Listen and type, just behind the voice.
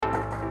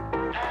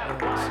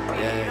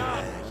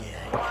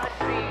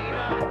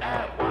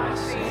At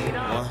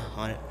Wasena,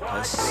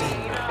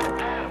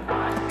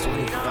 100%.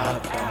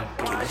 25, don't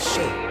give a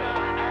shit.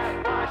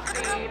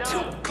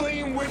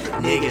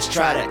 Niggas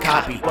try to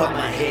copy, but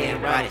my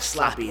handwriting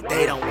sloppy.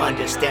 They don't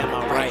understand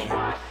my writing.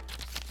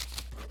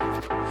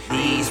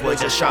 These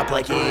words are sharp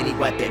like any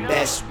weapon.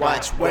 Best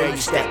watch where you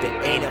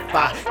steppin'. Ain't if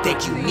I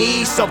think you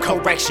need some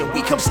correction,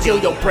 we come steal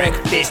your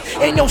breakfast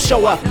and no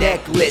show off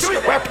necklace.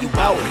 Rap you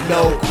out,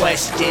 no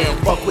question.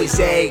 Fuck with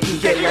Zae, you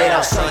get laid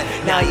out, son.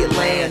 Now you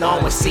layin'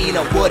 on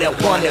Wasena.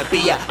 Wouldn't wanna be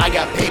ya. I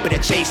got paper to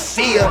chase,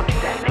 see ya.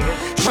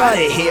 Try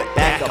to hit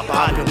back a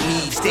bob and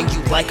weave. Sting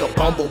you like a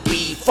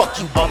bumblebee. Fuck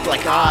you up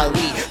like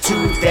Ali.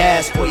 Too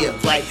fast for your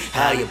flight.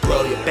 How you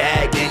blow your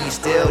bag, then you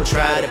still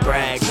try to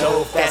brag.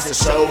 So fast and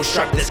so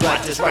sharp, this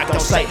got this rock on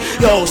sight.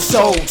 Yo,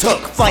 soul took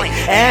flight.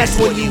 Asked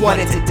when you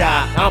wanted to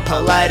die. I'm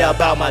polite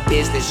about my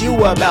business. You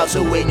about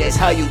to witness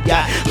how you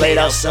got laid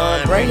out,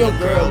 son. Bring your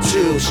girl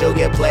too, she'll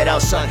get played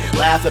out, son.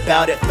 Laugh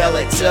about it,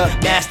 fella, to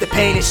master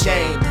pain and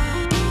shame.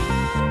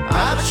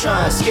 I've been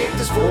trying to escape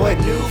this void,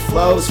 new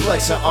flows,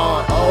 flexing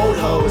on old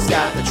hoes.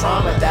 Got the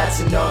trauma,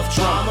 that's enough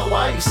trauma.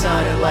 Why you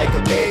sounding like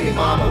a baby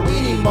mama? We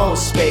need more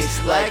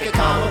space, like a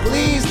comma.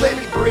 Please let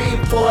me breathe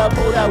before I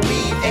pull that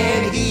weave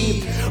and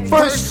heave.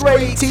 First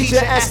grade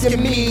teacher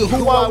asking me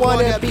who I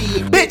wanna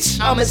be. Bitch,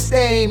 I'ma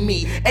stay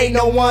me, ain't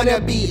no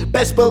wanna be.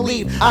 Best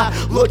believe I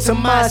look to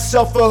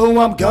myself for who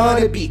I'm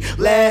gonna be.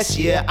 Last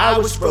year I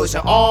was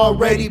frozen,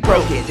 already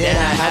broken. Then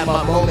I had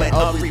my moment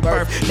of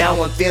rebirth. Now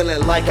I'm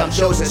feeling like I'm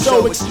chosen,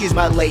 so excuse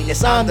my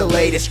lateness. I'm the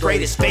latest,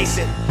 greatest, face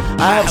it.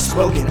 I have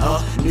spoken,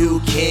 a new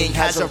king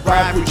has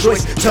arrived.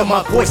 Rejoice to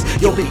my voice,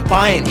 you'll be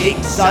buying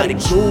exotic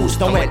jewels,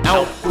 throwing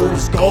out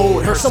fool's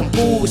gold. Heard some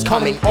fools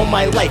coming on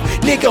my life.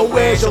 Nigga,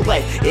 where's your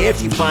life?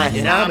 If you find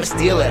it, I'ma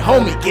steal it.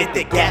 Homie, get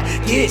the gap,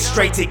 get it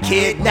straight to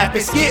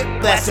kidnapping. Skip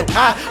blasting,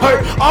 I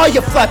heard all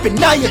you flapping,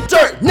 now you're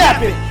dirt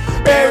napping.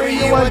 Bury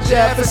you on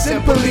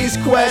Jefferson, police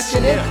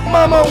questioning.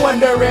 Mama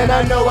wondering,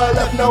 I know I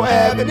left no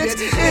evidence.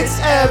 It's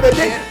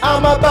evident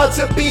I'm about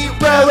to be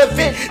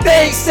relevant.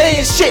 They ain't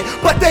saying shit,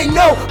 but they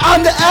know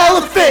I'm the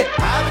elephant.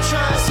 I've been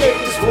trying to escape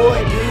this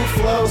void, new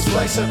flows,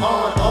 flexing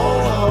on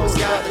old hoes.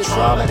 Got the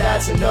trauma,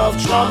 that's enough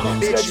trauma.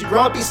 Bitch,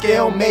 grumpy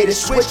scale made a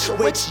switch,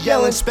 which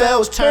yelling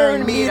spells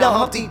turn me to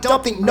Humpty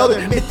Dumpty,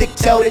 another mythic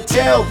tale to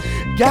tell.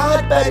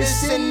 God better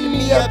send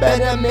me a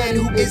better man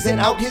who isn't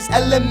out his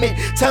element.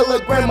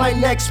 Telegram my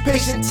next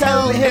patient,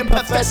 tell him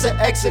Professor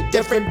X a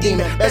different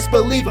demon. Best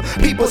believer,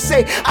 people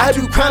say I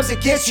do crimes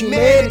against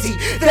humanity,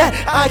 that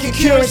I can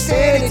cure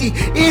insanity,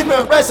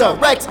 even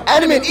resurrect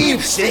Adam and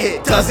Eve.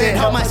 Shit doesn't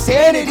help my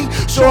sanity,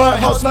 sure it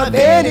helps my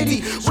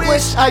vanity.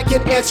 Wish I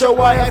can answer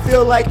why I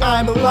feel like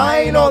I'm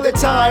lying all the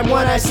time.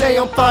 When I say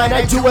I'm fine,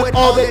 I do it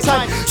all the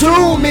time.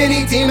 Too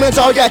many demons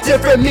all got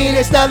different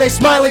meanings. Now they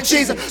smiling,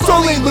 cheesing,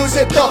 slowly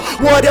losing thought.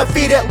 What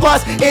defeated,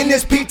 lost in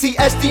this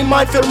PTSD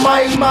mind. Feel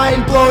my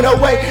mind blown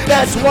away.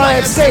 That's why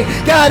I'm saying,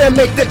 gotta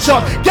make the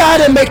jump,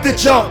 gotta make the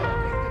jump.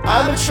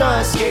 I've been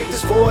trying to escape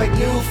this void,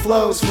 new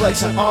flows,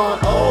 flexing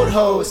on old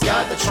hoes.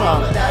 Got the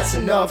trauma, that's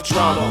enough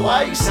drama.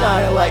 Why you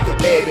sounding like a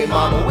baby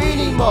mama? We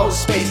need more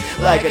space,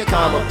 like a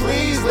comma.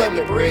 Please let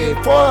me breathe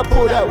before I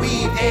pull that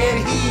weave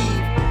and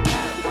heave.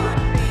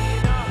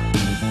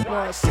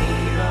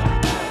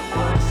 Wasena,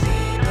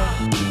 Wasena,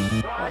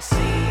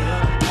 Wasena,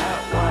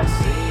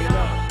 Wasena.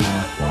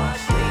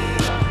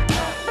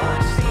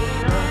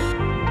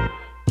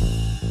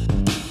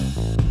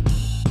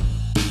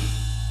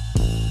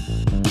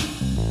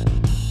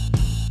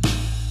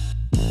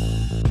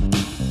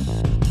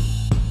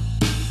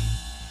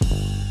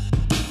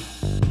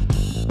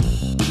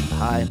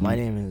 Hi, my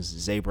name is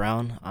Zae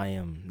Brown. I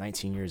am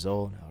 19 years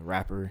old, a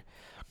rapper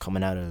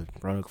coming out of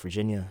Roanoke,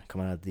 Virginia,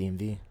 coming out of the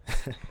DMV.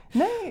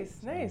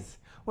 Nice.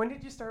 When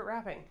did you start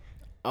rapping?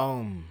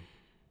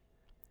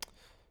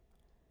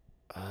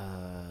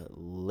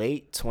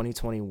 Late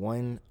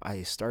 2021.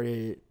 I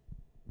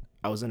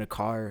was in a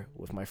car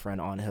with my friend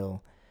On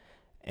Hill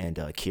and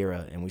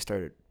Kira, and we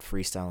started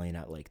freestyling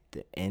at like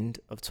the end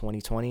of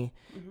 2020.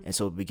 And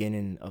so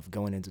beginning of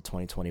going into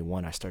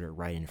 2021, I started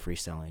writing and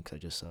freestyling because I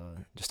just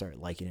started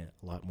liking it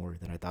a lot more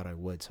than I thought I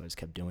would, so I just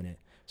kept doing it.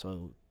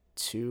 So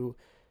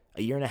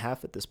a year and a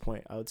half at this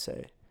point, I would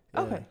say.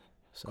 Yeah. Okay,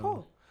 so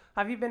cool.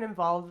 Have you been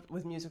involved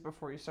with music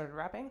before you started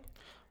rapping?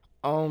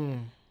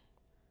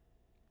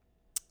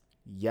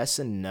 Yes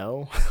and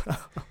no.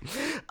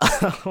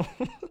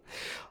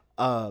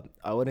 I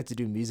wanted to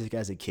do music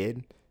as a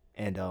kid,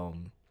 and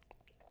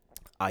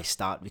I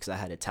stopped because I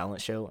had a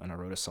talent show and I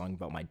wrote a song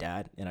about my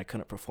dad, and I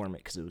couldn't perform it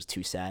because it was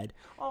too sad.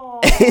 Oh,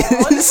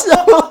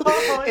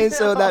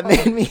 so that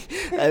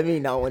made me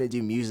not want to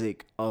do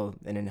music. And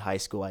in high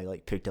school I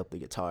like picked up the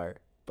guitar,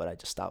 but I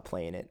just stopped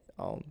playing it.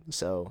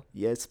 So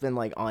yeah, it's been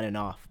like on and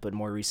off, but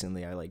more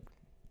recently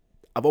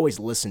I've always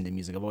listened to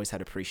music. I've always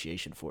had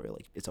appreciation for it.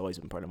 Like, it's always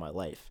been part of my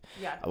life.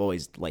 Yeah. I've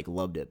always like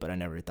loved it, but I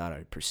never thought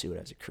I'd pursue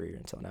it as a career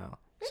until now.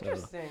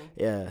 Interesting. So,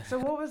 yeah. So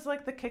what was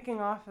like the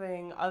kicking off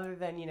thing, other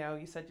than,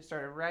 you said you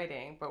started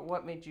writing, but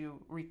what made you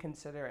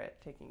reconsider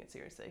taking it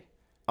seriously?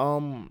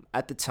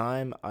 At the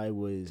time, I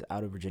was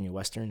out of Virginia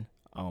Western.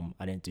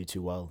 I didn't do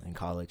too well in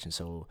college, and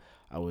so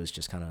I was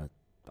just kind of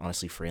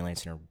honestly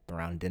freelancing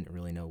around, didn't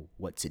really know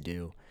what to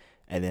do.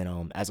 And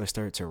then as I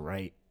started to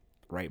write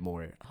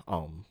more,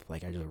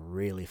 like I just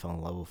really fell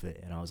in love with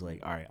it, and I was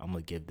like, all right, I'm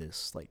gonna give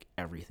this like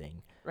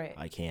everything Right.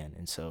 I can.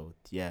 And so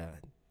yeah,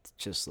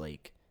 just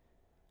like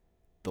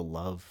the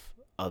love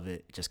of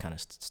it just kind of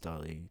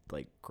started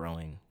like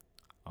growing.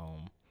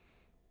 Um,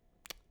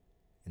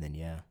 and then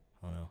yeah,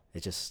 I don't know.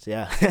 It just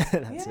yeah,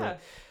 that's Yeah. it.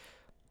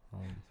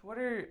 Um, What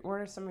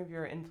are some of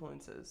your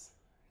influences?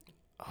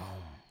 um,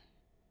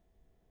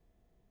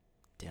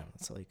 damn,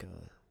 that's like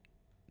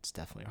it's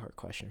definitely a hard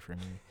question for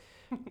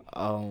me.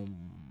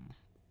 um,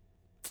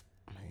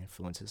 my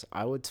influences.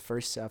 I would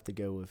first have to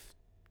go with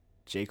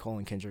J. Cole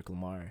and Kendrick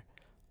Lamar.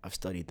 I've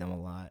studied them a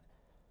lot.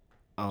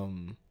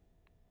 Um,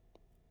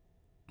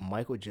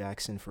 Michael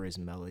Jackson for his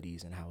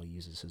melodies and how he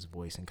uses his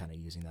voice and kind of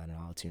using that in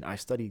autotune. I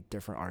studied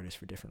different artists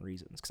for different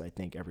reasons because I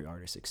think every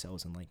artist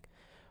excels in like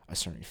a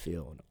certain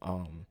field.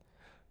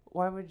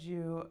 Why would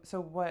you?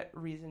 So, what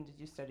reason did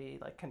you study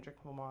like Kendrick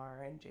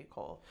Lamar and J.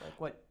 Cole?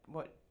 Like,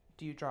 what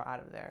do you draw out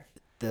of their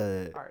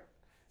the art?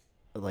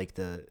 like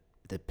the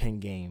pen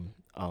game,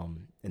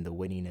 and the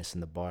wittiness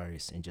and the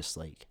bars, and just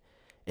like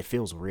it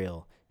feels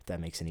real, if that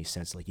makes any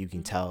sense. Like you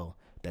can tell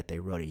that they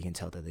wrote it, you can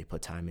tell that they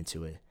put time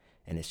into it,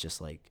 and it's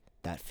just like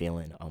that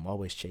feeling.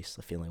 Always chase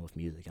the feeling with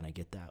music, and I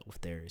get that with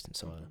theirs. And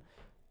so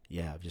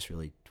yeah, I've just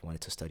really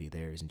wanted to study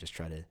theirs and just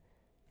try to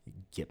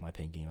get my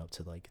pen game up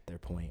to like their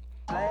point.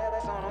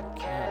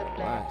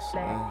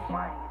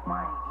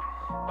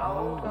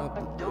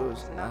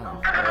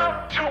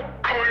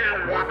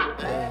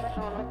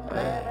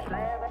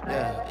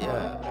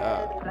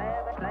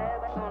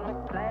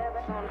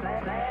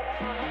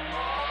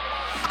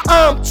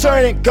 I'm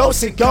turning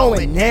ghosts and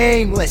going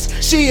nameless.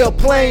 She a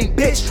plain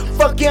bitch,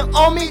 fucking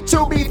on me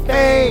to be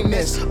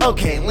famous.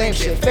 Okay, lame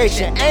shit, fake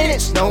shit, ain't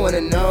it? No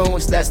one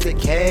knows that's the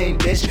game,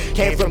 bitch.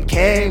 Came from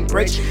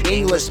Cambridge,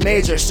 English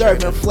major,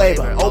 serving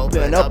flavor.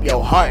 Open up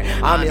your heart,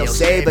 I'm your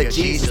savior.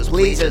 Jesus,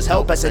 please just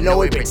help us. I know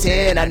we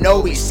pretend, I know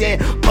we sin,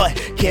 but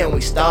can we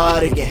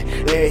start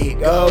again? There he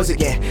goes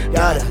again.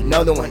 Got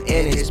another one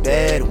in his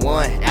bed,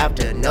 one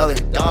after another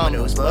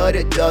dominoes, but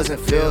it doesn't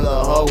fill the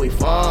hole. We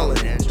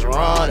falling and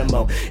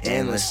Geronimo.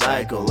 Endless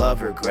cycle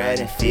of regret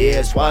and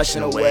fears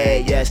washing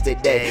away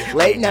yesterday.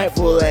 Late night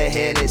full of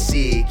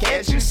Hennessy,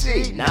 can't you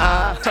see?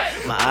 Nah,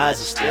 my eyes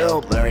are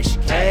still blurry. She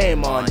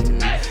came on to me,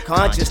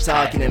 conscious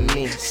talking to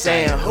me,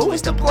 saying, who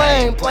is to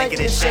blame? Blanket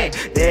and shame.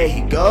 There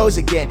he goes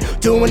again,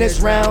 doing his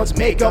rounds,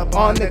 makeup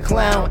on the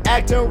clown,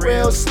 acting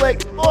real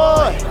slick,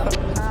 boy.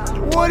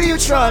 What are you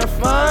trying to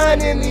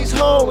find in these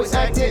hoes?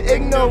 Acting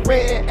ignorant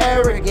and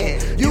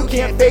arrogant. You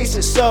can't face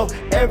it, so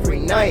every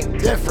night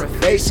different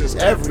faces,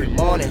 every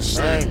morning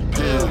same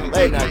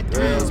late night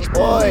thrills.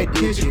 Boy,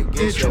 did you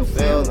get your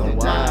fill? Then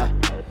why?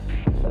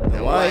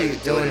 Then why are you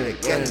doing it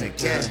again and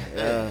again?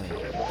 Yeah.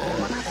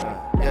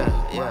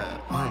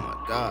 Oh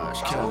my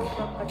gosh,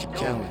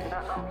 kill me.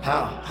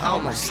 How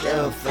am I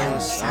still feeling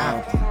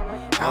something?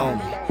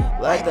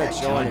 Homie, like that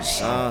joint or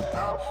something.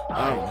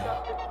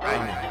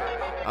 Right now.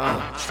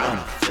 I'm trying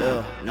to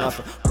feel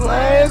nothing.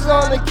 Plays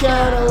on the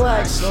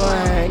Cadillac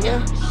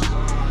slanging.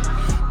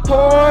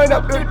 Pouring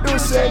up the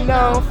deuce and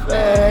now I'm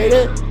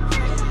faded.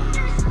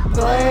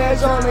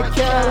 Plays on the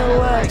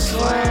Cadillac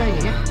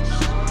slanging.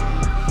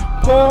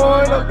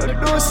 Pouring up the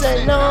deuce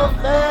and now I'm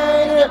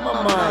faded.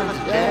 My mind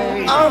is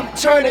dead. I'm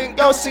turning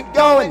ghosts and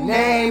going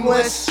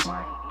nameless.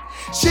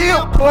 She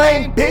a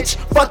plain bitch,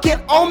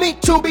 fucking on me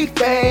to be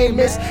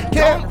famous.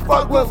 Can't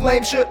fuck with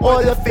lame shit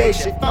or the fake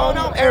shit. Phone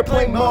on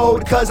airplane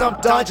mode, cause I'm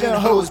dodging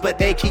hoes, but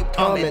they keep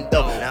coming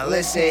though. Now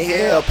listen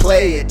here,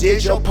 play it,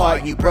 did your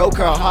part. You broke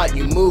her heart,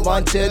 you move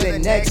on to the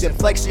next and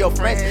flex your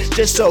friends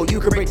just so you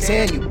can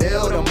pretend. You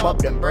build them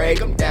up and break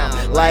them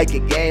down like a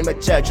game of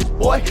Tetris.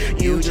 Boy,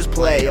 you just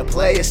play a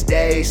player,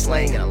 stay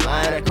slinging a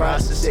line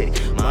across the city.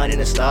 Minding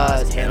the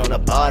stars, hand on the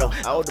bottle,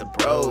 out the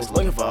bros,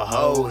 looking for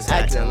hoes,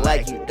 acting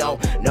like you don't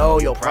know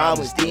your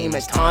problems,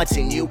 demons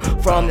taunting you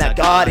from that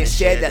garden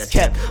shed that's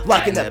kept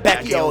locked in the back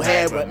of your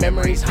head, where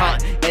memories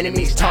haunt,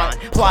 enemies taunt,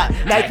 plot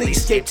nightly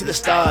escape to the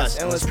stars,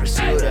 endless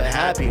pursuit of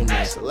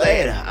happiness.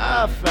 Later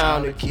I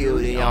found a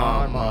cutie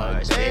on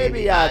Mars,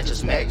 baby I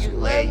just met you,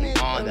 lay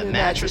you on the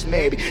mattress.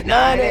 Maybe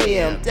 9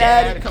 a.m.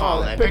 daddy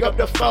calling, pick up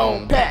the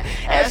phone, Pat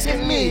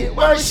asking me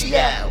where's she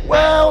at.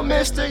 Well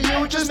mister,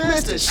 you just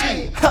missed her.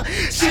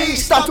 She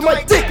stopped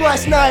my dick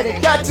last night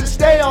and got to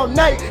stay all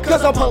night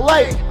cause I'm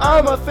polite.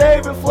 I'm a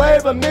favorite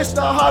flavor, Mr.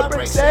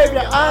 Heartbreak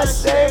Savior. I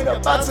saved,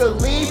 about to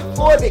leave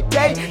for the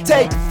day,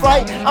 take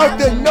flight out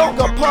the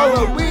Noga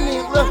Polo. We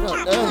need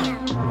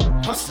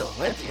lift. I'm still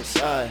empty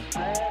inside.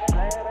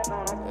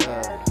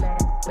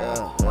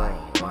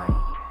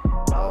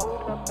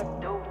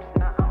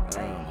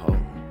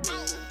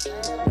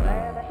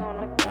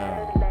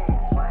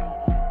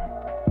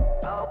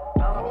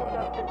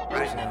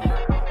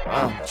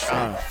 I'm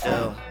trying to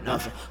feel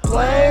nothing.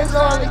 Plays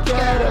on the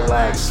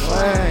Cadillac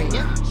slang.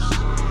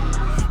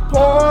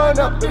 Pouring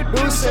up,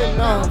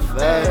 producing, I'm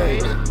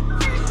faded.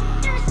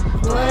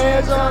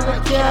 Players on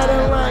the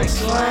Cadillac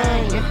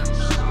swinging.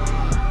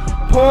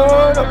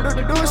 Pouring up,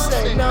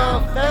 producing,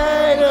 I'm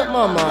faded.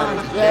 My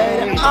mind's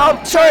faded.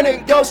 I'm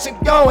turning ghosts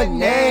and going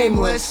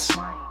nameless.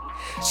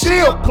 She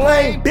a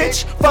plain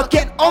bitch,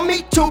 fucking on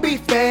me to be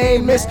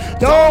famous.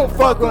 Don't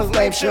fuck with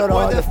lame shit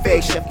or the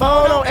fake shit.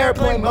 Phone on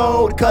airplane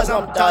mode, cause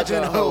I'm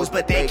dodging hoes,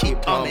 but they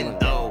keep coming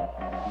though.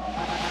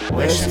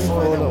 Wishing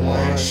for the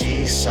one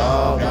she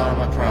solved all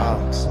my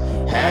problems.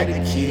 Had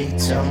the key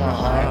to my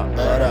heart,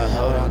 but I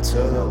held on to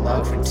the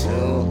lock for too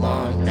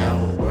long.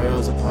 Now the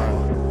world's apart.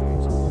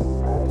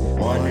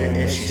 Wonder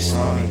if she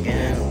saw me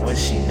again, would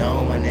she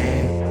know my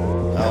name?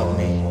 Help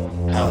me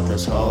out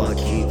this hole I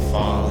keep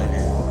falling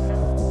in.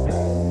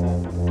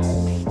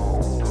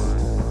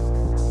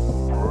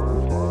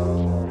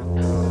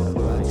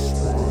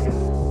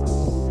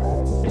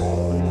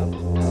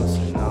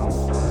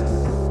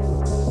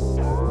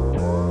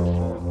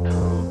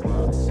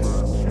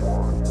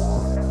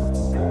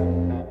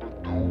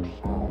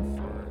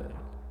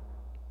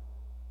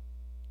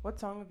 What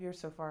song of yours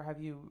so far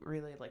have you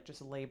really like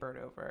just labored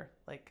over?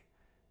 Like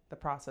the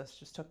process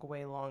just took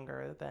way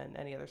longer than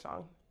any other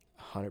song?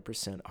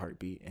 100%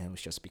 Heartbeat, and it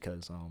was just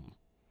because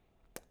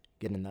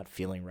getting that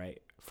feeling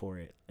right for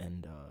it,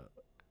 and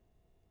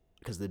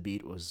because the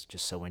beat was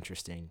just so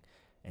interesting,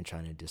 and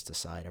trying to just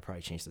decide. I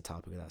probably changed the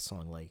topic of that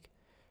song like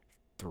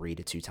 3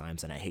 to 2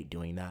 times, and I hate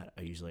doing that.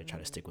 I usually try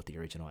to stick with the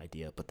original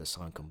idea, but the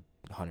song can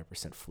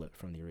 100% flip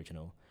from the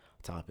original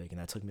topic, and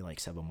that took me like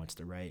 7 months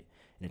to write.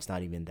 And it's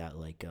not even that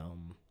like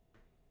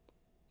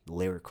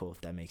lyrical,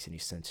 if that makes any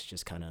sense. It's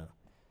just kind of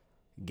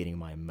getting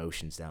my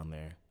emotions down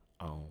there.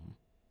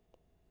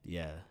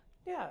 Yeah,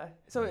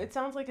 so it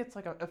sounds like it's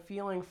like a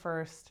feeling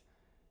first,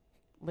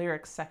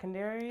 lyrics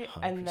secondary, 100%.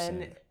 and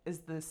then is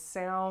the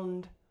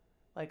sound,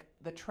 like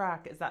the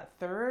track, is that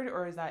third,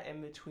 or is that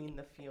in between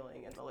the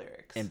feeling and the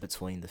lyrics? In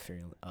between the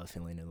feeling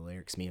and the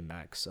lyrics. Me and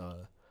Max,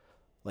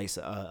 like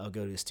so, I'll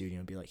go to the studio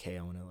and be like, hey,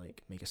 I want to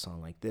like make a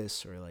song like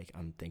this, or like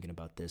I'm thinking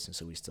about this, and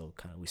so we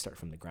start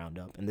from the ground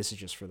up. And this is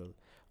just for the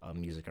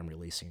music I'm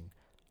releasing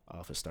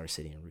off of Star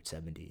City and Route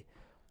 70.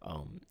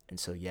 And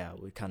so yeah,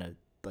 we kind of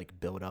like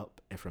build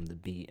up and from the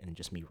beat, and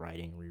just me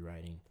writing,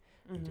 rewriting,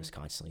 and just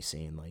constantly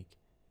saying like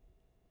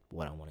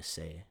what I want to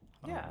say,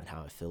 and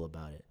how I feel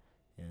about it.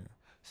 Yeah.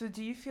 So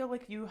do you feel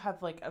like you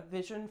have like a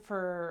vision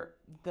for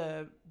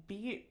the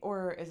beat,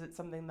 or is it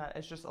something that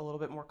is just a little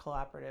bit more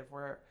collaborative,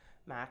 where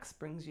Max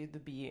brings you the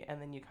beat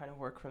and then you kind of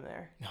work from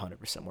there?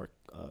 100% more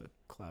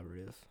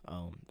collaborative.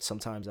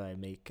 Sometimes I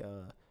make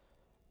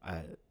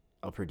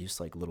I'll produce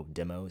like little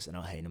demos, and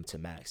I'll hand them to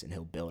Max, and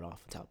he'll build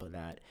off the top of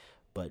that.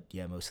 But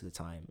yeah, most of the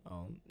time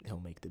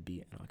he'll make the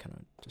beat, and I'll kind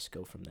of just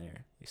go from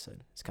there. Like I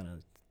said, it's kind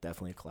of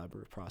definitely a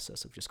collaborative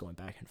process of just going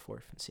back and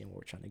forth and seeing what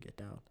we're trying to get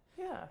down.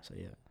 Yeah. So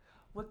yeah.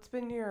 What's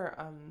been your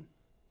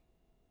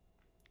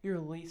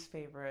least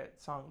favorite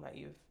song that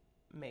you've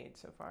made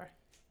so far?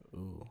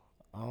 Ooh.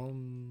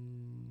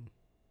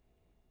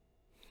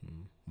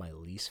 My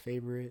least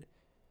favorite?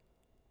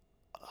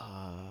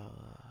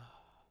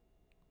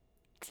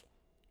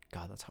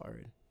 God, that's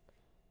hard.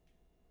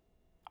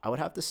 I would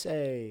have to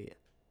say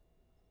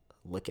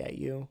Look at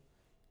You.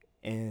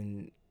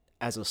 And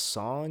as a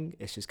song,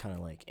 it's just kind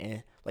of like, eh.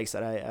 Like I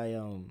said, I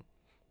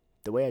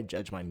the way I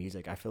judge my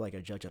music, I feel like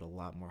I judge it a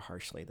lot more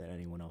harshly than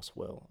anyone else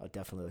will. I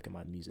definitely look at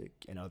my music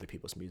and other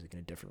people's music in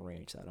a different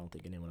range that I don't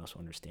think anyone else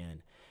will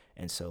understand.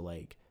 And so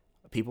like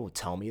people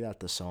tell me that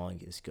the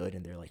song is good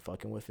and they're like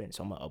fucking with it,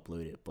 so I'm gonna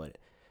upload it. But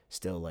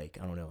still, like,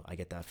 I don't know, I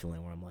get that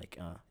feeling where I'm like,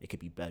 it could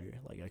be better.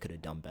 Like I could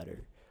have done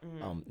better.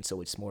 And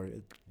so it's more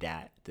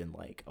that than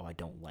like, oh, I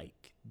don't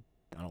like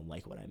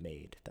what I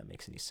made, if that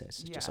makes any sense.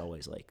 It's just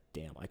always like,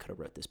 damn, I could have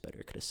wrote this better,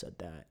 could have said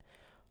that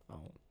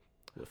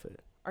with it.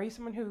 Are you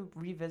someone who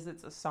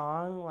revisits a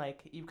song,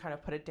 like you kind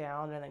of put it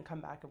down and then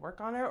come back and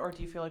work on it, or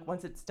do you feel like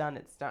once it's done,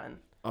 it's done?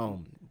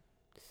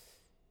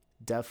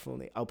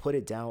 Definitely, I'll put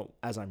it down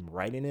as I'm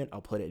writing it.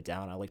 I'll put it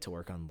down. I like to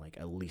work on like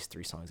at least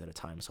 3 songs at a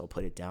time, so I'll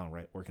put it down,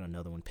 right, work on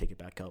another one, pick it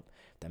back up,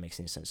 if that makes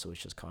any sense. So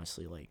it's just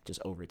constantly like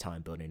just over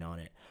time building on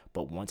it.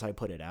 But once I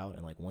put it out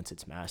and like once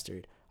it's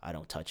mastered, I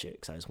don't touch it,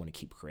 because I just want to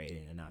keep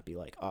creating and not be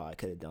like, oh, I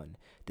could have done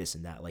this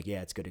and that. Like,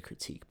 yeah, it's good to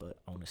critique, but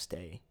I want to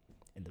stay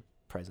in the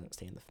present,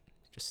 stay in the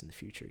just in the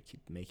future, keep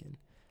making,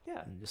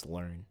 and just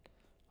learn,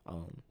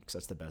 because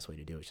that's the best way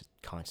to do it.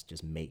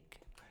 Just make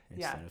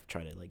instead of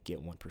try to like get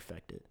one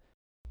perfected.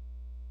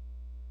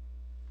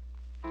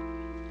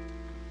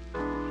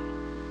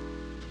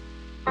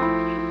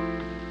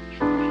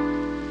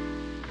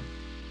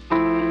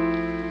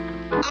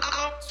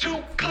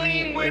 Too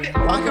clean with it.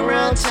 Walk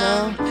around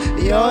town,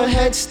 your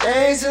head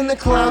stays in the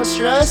cloud.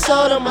 Stress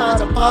all the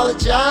mind,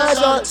 apologize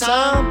all the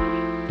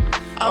time.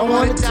 I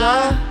wanna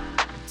die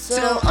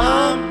till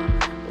I'm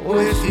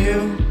with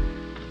you.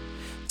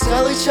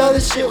 Tell each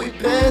other shit we've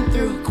been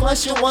through.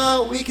 Question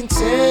why we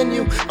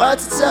continue. About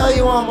to tell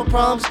you all my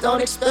problems,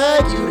 don't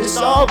expect you to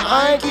solve.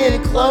 I ain't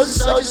getting closer,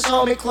 so just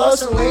hold me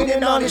close and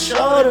leaning on your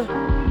shoulder.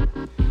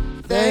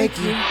 thank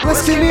you.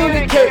 Let's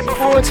communicate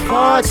before it's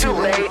far too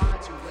late.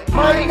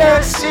 Might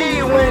not see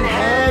you in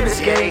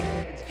heaven's gate.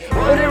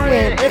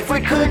 Wondering if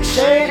we could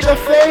change our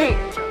fate.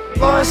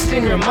 Lost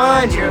in your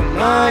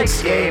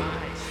mindscape.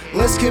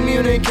 Let's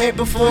communicate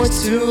before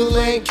it's too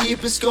late.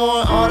 Keep a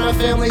score on our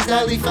family's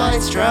nightly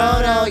fights.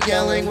 Drown out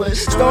yelling with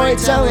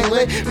storytelling.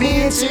 Let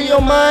me into your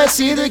mind.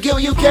 See the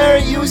guilt you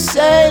carry. You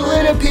say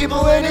letting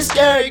people in is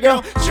scary,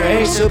 girl.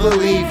 Strange to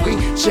believe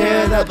we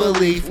share that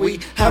belief.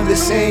 We have the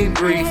same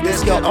grief.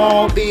 This could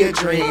all be a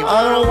dream.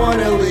 I don't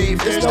wanna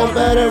leave. There's no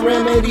better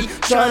remedy.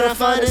 Trying to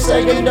find a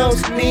second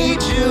dose. Need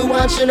you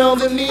watching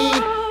over me.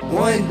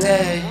 One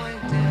day,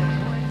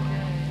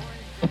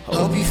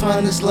 hope you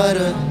find this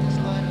letter.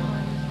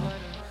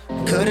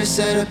 Could've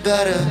said it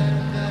better,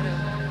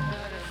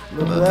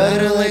 but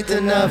better late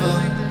than never.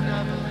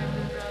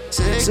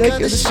 Sick of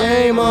the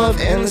shame of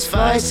endless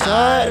fights,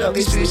 tired of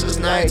these speechless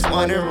nights,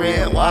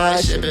 wondering why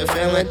I should been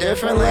feeling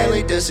different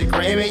lately.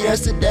 Disagreement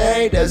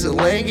yesterday, does it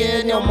linger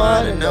in your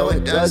mind? I know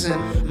it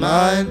doesn't.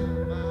 Mine.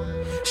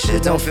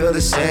 Shit don't feel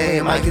the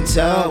same, I can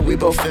tell we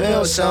both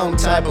feel some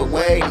type of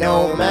way.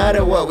 No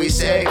matter what we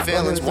say,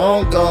 feelings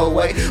won't go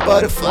away.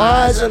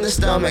 Butterflies in the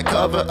stomach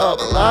cover up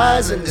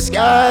lies in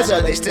disguise,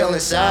 are they still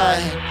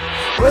inside?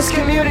 Let's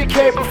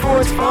communicate before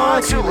it's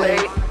far too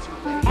late.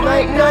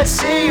 Might not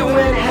see you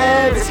in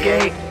heaven's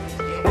gate.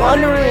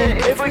 Wondering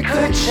if we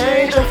could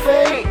change our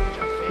fate.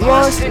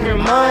 Lost in your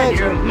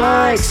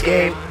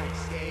mindscape.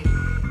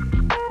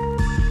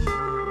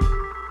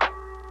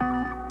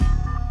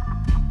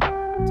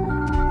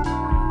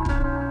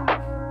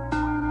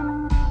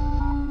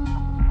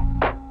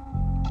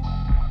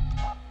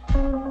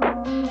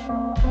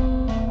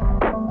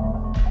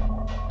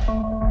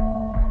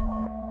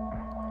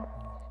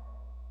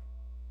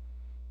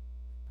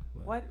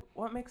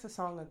 What makes a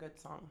song a good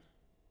song?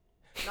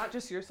 Not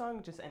just your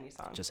song, just any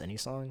song. Just any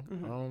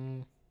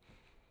song?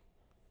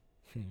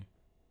 Mm-hmm.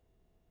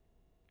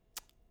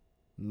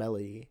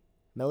 Melody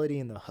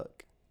and the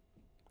hook.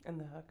 And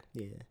the hook.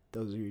 Yeah,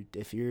 those are,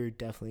 if you're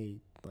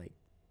definitely like,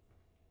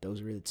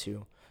 those are the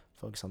two.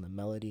 Focus on the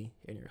melody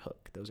and your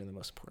hook. Those are the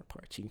most important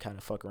parts. You can kind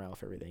of fuck around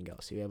with everything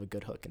else. If you have a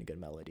good hook and a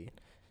good melody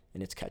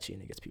and it's catchy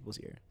and it gets people's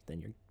ear,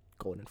 then you're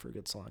golden for a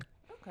good song.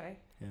 Okay.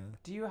 Yeah.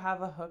 Do you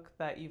have a hook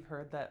that you've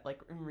heard that,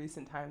 like, in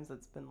recent times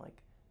that's been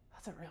like,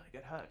 that's a really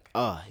good hook?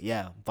 Oh,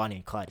 yeah. Bonnie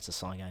and Clyde is a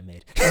song I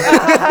made.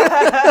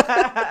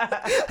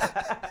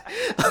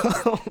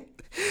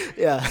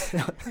 Yeah.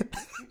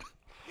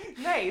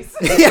 Nice.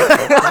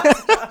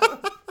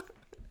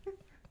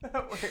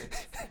 That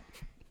works.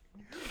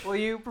 Will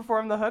you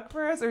perform the hook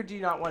for us, or do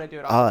you not want to do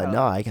it on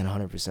No, I can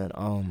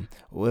 100%.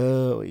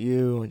 Will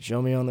you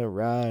join me on the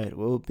ride?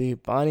 We'll be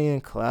Bonnie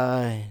and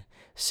Clyde.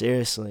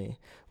 Seriously,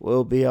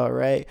 we'll be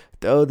alright.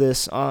 Throw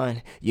this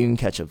on. You can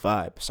catch a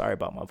vibe. Sorry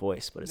about my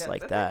voice, but it's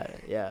like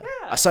that. Yeah.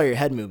 I saw your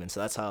head moving,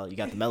 so that's how you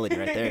got the melody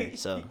right there.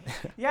 So.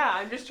 Yeah,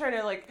 I'm just trying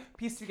to like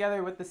piece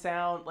together what the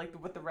sound, like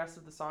what the rest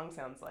of the song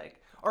sounds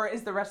like. Or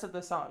is the rest of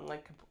the song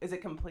like, is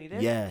it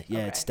completed? Yeah,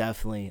 okay. It's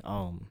definitely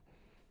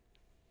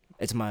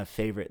it's my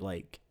favorite,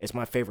 like, it's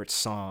my favorite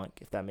song,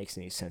 if that makes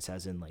any sense,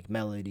 as in like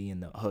melody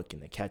and the hook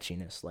and the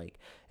catchiness, like,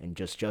 and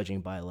just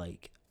judging by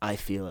like, I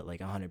feel it, like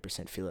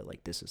 100% feel it,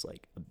 like this is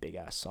like a big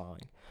ass song.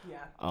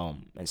 Yeah.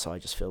 And so I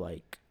just feel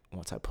like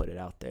once I put it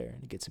out there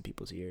and it gets in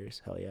people's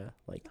ears, hell yeah,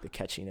 like the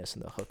catchiness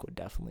and the hook would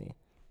definitely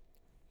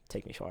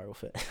take me far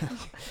with it.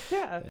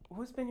 Yeah.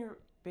 Who's been your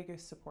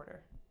biggest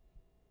supporter?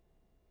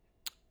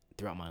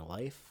 Throughout my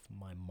life,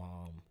 my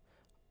mom.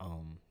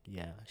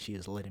 Yeah, she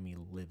is letting me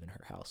live in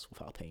her house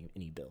without paying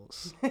any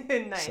bills.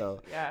 Nice.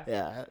 So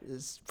yeah,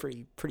 it's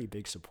pretty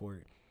big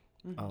support.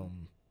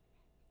 Mm-hmm.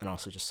 And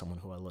also just someone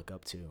who I look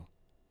up to,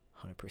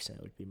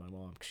 100% would be my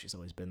mom, because she's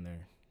always been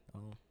there,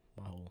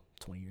 my whole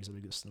 20 years of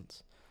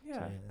existence. Yeah.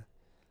 So,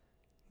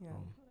 yeah.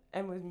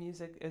 And with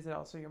music, is it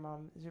also your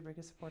mom is your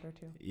biggest supporter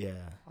too?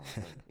 Yeah.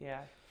 Awesome.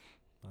 Yeah.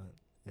 But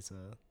it's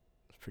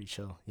pretty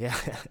chill. Yeah.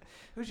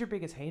 Who's your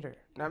biggest hater?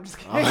 No, I'm just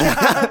kidding.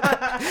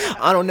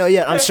 I don't know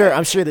yet. I'm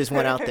sure there's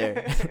one out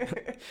there.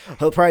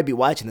 He'll probably be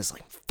watching this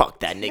like, fuck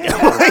that nigga.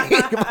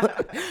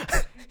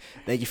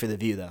 Thank you for the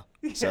view though.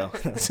 Yeah. So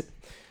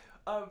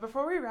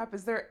before we wrap,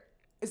 is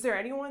there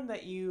anyone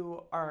that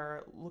you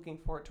are looking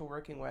forward to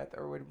working with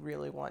or would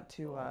really want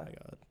to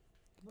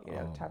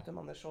tap them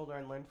on the shoulder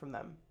and learn from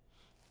them?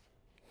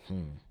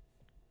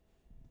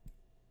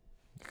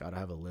 Gotta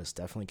have a list.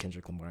 Definitely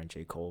Kendrick Lamar and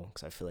J. Cole,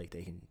 because I feel like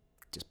they can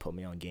just put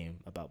me on game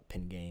about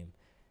pen game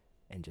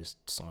and just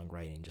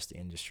songwriting, just the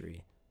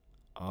industry.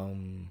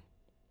 God,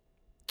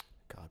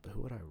 but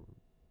who would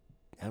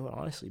I would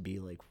honestly be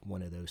like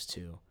one of those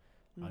two.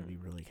 Mm-hmm. I'd be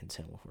really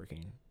content with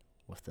working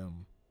with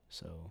them.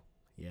 So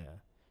yeah,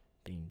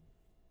 being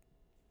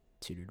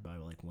tutored by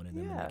like one of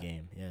them in the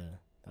game. Yeah,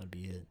 that'd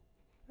be it.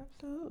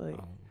 Absolutely.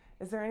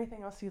 Is there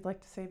anything else you'd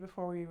like to say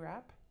before we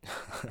wrap?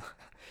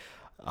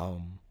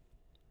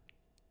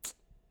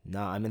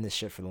 Nah, I'm in this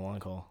shit for the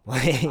long haul.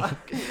 Like,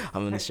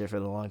 I'm in this shit for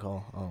the long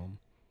haul.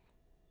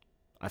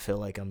 I feel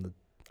like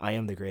I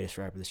am the greatest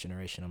rapper of this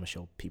generation. I'm gonna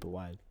show people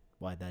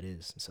why that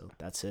is. So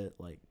that's it.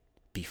 Like,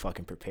 be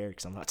fucking prepared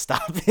because I'm not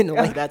stopping.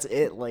 Like, that's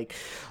it. Like,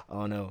 I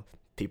don't know.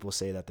 People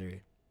say that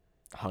they're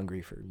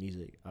hungry for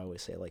music. I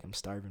always say, like, I'm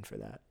starving for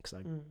that because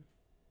like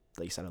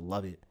you said, I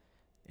love it.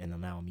 And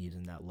now I'm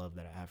using that love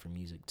that I have for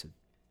music to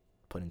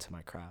put into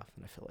my craft.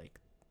 And I feel like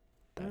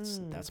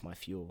that's my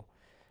fuel.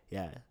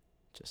 Yeah,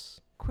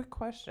 just. Quick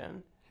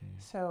question.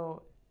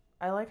 So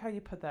I like how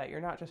you put that.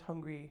 You're not just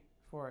hungry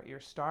for it, you're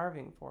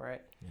starving for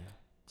it. Yeah.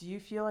 Do you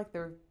feel like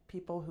there are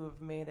people who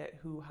have made it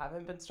who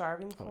haven't been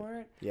starving for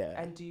it? Yeah.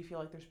 And do you feel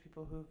like there's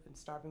people who've been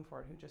starving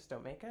for it who just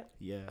don't make it?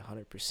 Yeah,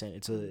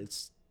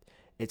 100%.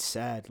 It's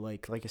sad.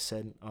 Like I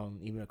said,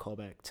 even a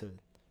callback to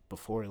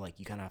before, like,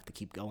 you kind of have to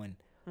keep going.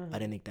 I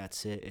didn't think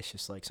that's it. It's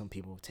just like some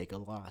people take a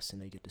loss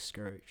and they get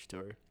discouraged,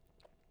 or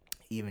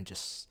even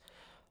just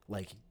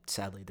like,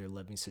 sadly, their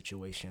living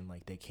situation,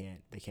 like, they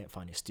can't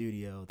find a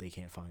studio, they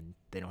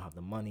don't have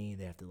the money,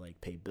 they have to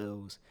like pay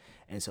bills.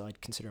 And so I'd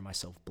consider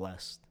myself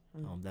blessed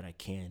that I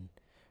can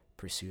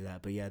pursue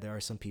that. But yeah, there are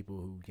some people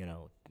who, you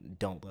know,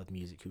 don't love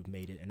music who've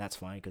made it, and that's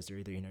fine because they're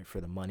either in it for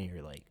the money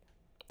or like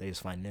they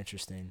just find it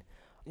interesting.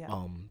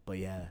 But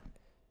yeah,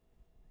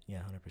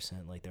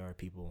 100%. Like, there are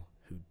people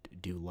who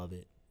do love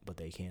it, but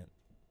they can't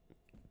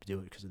do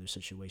it because of their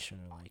situation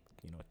or, like,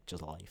 you know,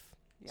 just life,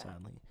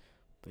 sadly.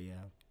 But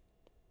yeah,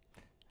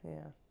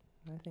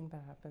 I think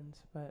that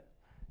happens. But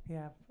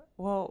yeah,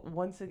 well,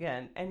 once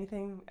again,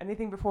 anything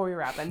before we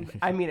wrap, and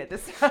I mean it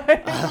this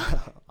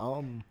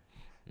time.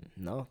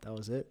 No, that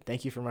was it.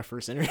 Thank you for my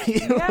first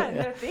interview.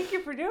 No, thank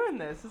you for doing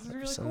this. This is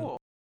really 100%. Cool.